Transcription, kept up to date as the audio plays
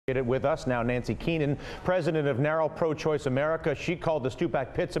With us now, Nancy Keenan, president of NARAL Pro-Choice America. She called the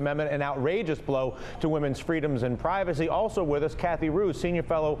Stupak-Pitts Amendment an outrageous blow to women's freedoms and privacy. Also with us, Kathy Roos, senior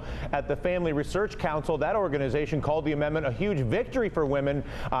fellow at the Family Research Council. That organization called the amendment a huge victory for women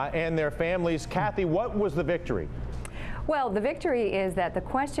and their families. Kathy, what was the victory? Well, the victory is that the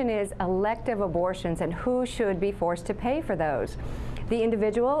question is elective abortions and who should be forced to pay for those. The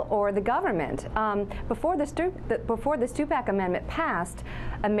individual or the government. Before the Stupak Amendment passed,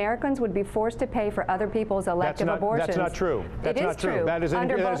 Americans would be forced to pay for other people's elective abortions. That's not true. That's not true. That is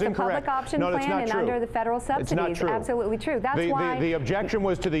under both the incorrect. public option plan and under the federal subsidies. It's not true. Absolutely true. That's why the objection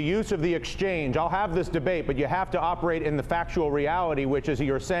was to the use of the exchange. I'll have this debate, but you have to operate in the factual reality, which is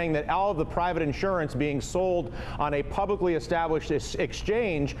you're saying that all of the private insurance being sold on a publicly established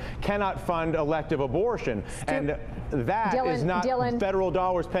exchange cannot fund elective abortion. And that is not federal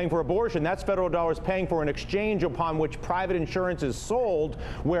dollars paying for abortion. That's federal dollars paying for an exchange upon which private insurance is sold,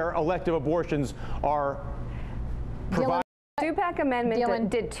 where elective abortions are provided. The Stupak Amendment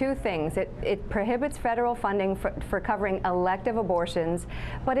did two things. It prohibits federal funding for covering elective abortions,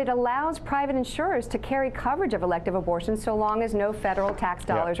 but it allows private insurers to carry coverage of elective abortions so long as no federal tax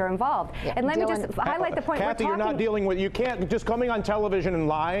dollars are involved. And let me just highlight the point. Kathy, you're not dealing with, you can't, just coming on television and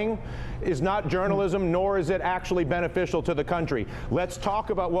lying is not journalism, nor is it actually beneficial to the country. Let's talk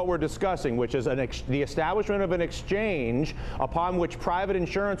about what we're discussing, which is the establishment of an exchange upon which private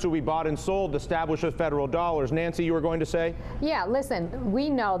insurance will be bought and sold, established with federal dollars. Nancy, you were going to say? Yeah, listen, we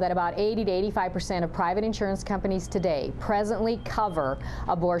know that about 80 to 85% of private insurance companies today presently cover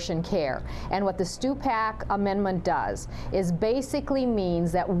abortion care. And what the Stupak Amendment does is basically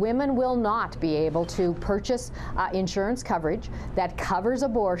means that women will not be able to purchase insurance coverage that covers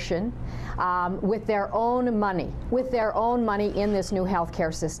abortion with their own money, in this new health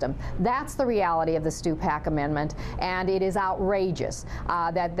care system. That's the reality of the Stupak Amendment, and it is outrageous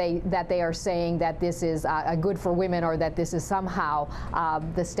that they are saying that this is good for women or that this is somehow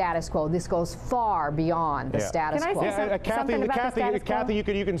the status quo. This goes far beyond the status quo. Kathy, you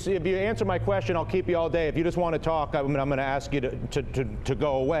can see, if you answer my question, I'll keep you all day. If you just want to talk, I'm going to ask you to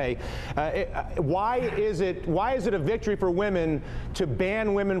go away. Why is it a victory for women to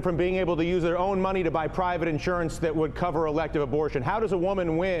ban women from being able to use their own money to buy private insurance that would cover elective abortion? How does a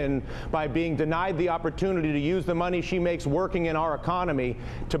woman win by being denied the opportunity to use the money she makes working in our economy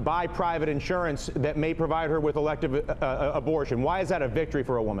to buy private insurance that may provide her with elective abortion? Why is that a victory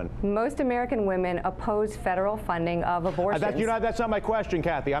for a woman? Most American women oppose federal funding of abortions. That's not my question,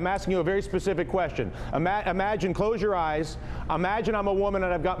 Kathy. I'm asking you a very specific question. Imagine, close your eyes, imagine I'm a woman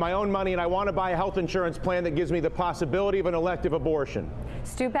and I've got my own money and I want to buy a health insurance plan that gives me the possibility of an elective abortion.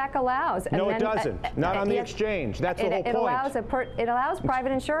 Stupak allows. No, it doesn't. Not on the exchange. That's the whole point. It allows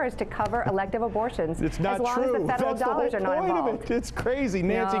private insurers to cover elective abortions. It's not as long true. as the federal dollars are not involved. It's crazy.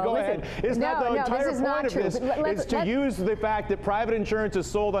 Nancy, go ahead. It's not the entire point of this is to use the fact that private insurance is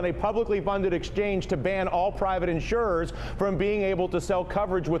sold on a publicly funded exchange to ban all private insurers from being able to sell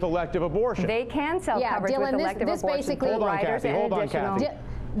coverage with elective abortion. They can sell coverage with elective abortion. Basically, hold on, Kathy. Hold on, Kathy.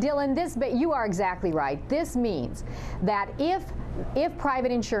 Dylan, you are exactly right. This means that if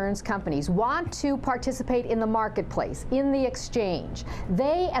private insurance companies want to participate in the marketplace, in the exchange,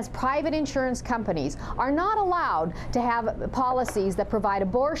 they, as private insurance companies, are not allowed to have policies that provide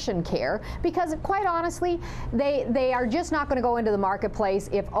abortion care because, quite honestly, they are just not going to go into the marketplace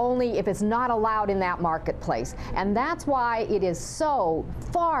if it's not allowed in that marketplace. And that's why it is so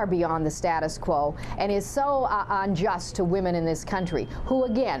far beyond the status quo and is so unjust to women in this country who,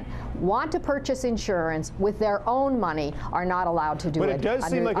 again, want to purchase insurance with their own money are not allowed to do it. But it does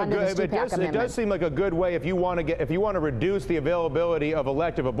seem like a good way if you want to reduce the availability of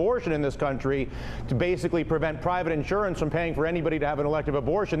elective abortion in this country to basically prevent private insurance from paying for anybody to have an elective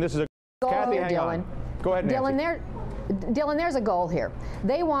abortion. This is a Kathy, hang on. Go ahead, Nancy. Dylan, there's a goal here.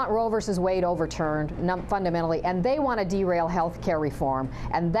 They want Roe versus Wade overturned fundamentally, and they want to derail health care reform.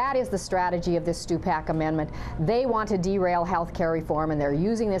 And that is the strategy of this Stupak Amendment. They want to derail health care reform, and they're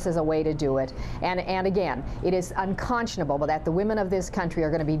using this as a way to do it. And again, it is unconscionable that the women of this country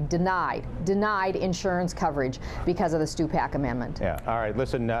are going to be denied insurance coverage because of the Stupak Amendment. Yeah. All right.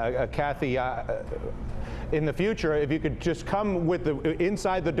 Listen, Kathy, in the future, if you could just come with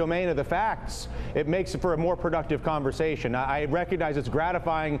inside the domain of the facts, it makes for a more productive conversation. I recognize it's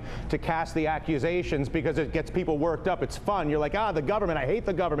gratifying to cast the accusations because it gets people worked up. It's fun. You're like, the government, I hate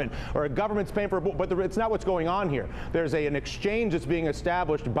the government, or a government's paying for a but it's not what's going on here. There's an exchange that's being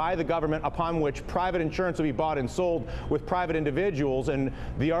established by the government upon which private insurance will be bought and sold with private individuals, and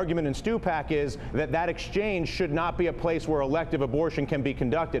the argument in Stupak is that exchange should not be a place where elective abortion can be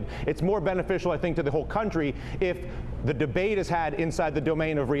conducted. It's more beneficial, I think, to the whole country if the debate is had inside the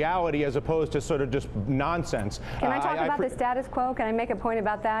domain of reality as opposed to sort of just nonsense. Can I talk about the status quo? Can I make a point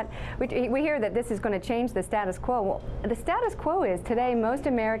about that? We hear that this is going to change the status quo. Well, the status quo is today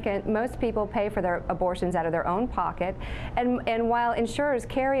most people pay for their abortions out of their own pocket, and while insurers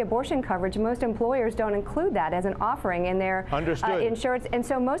carry abortion coverage, most employers don't include that as an offering in their insurance, and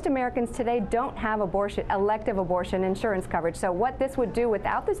so most Americans today don't have elective abortion insurance coverage. So what this would do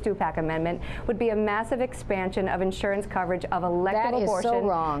without the Stupak Amendment would be a massive expansion of insurance coverage of elective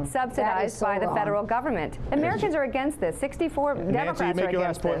abortion subsidized by the federal government. Americans are against this. 64 Democrats are against this. Nancy, make your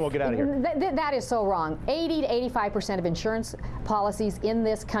last point and we'll get out of here. That is so wrong. 80 to 85% of insurance policies in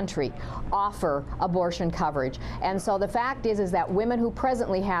this country offer abortion coverage. And so the fact is that women who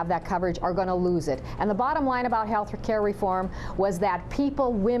presently have that coverage are going to lose it. And the bottom line about health care reform was that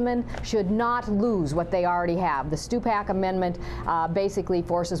women should not lose what they already have. The Stupak Amendment basically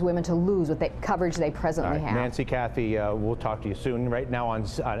forces women to lose what coverage they presently have. Nancy, Kathy, we'll talk to you soon. Right now on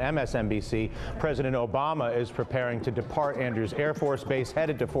MSNBC, President Obama is preparing to depart Andrews Air Force Base,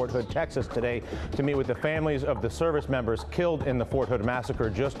 headed to Fort Hood, Texas today to meet with the families of the service members killed in the Fort Hood massacre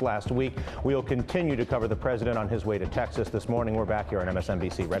just last week. We'll continue to cover the president on his way to Texas this morning. We're back here on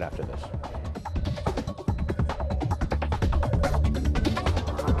MSNBC right after this.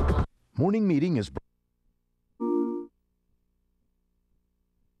 Morning Meeting is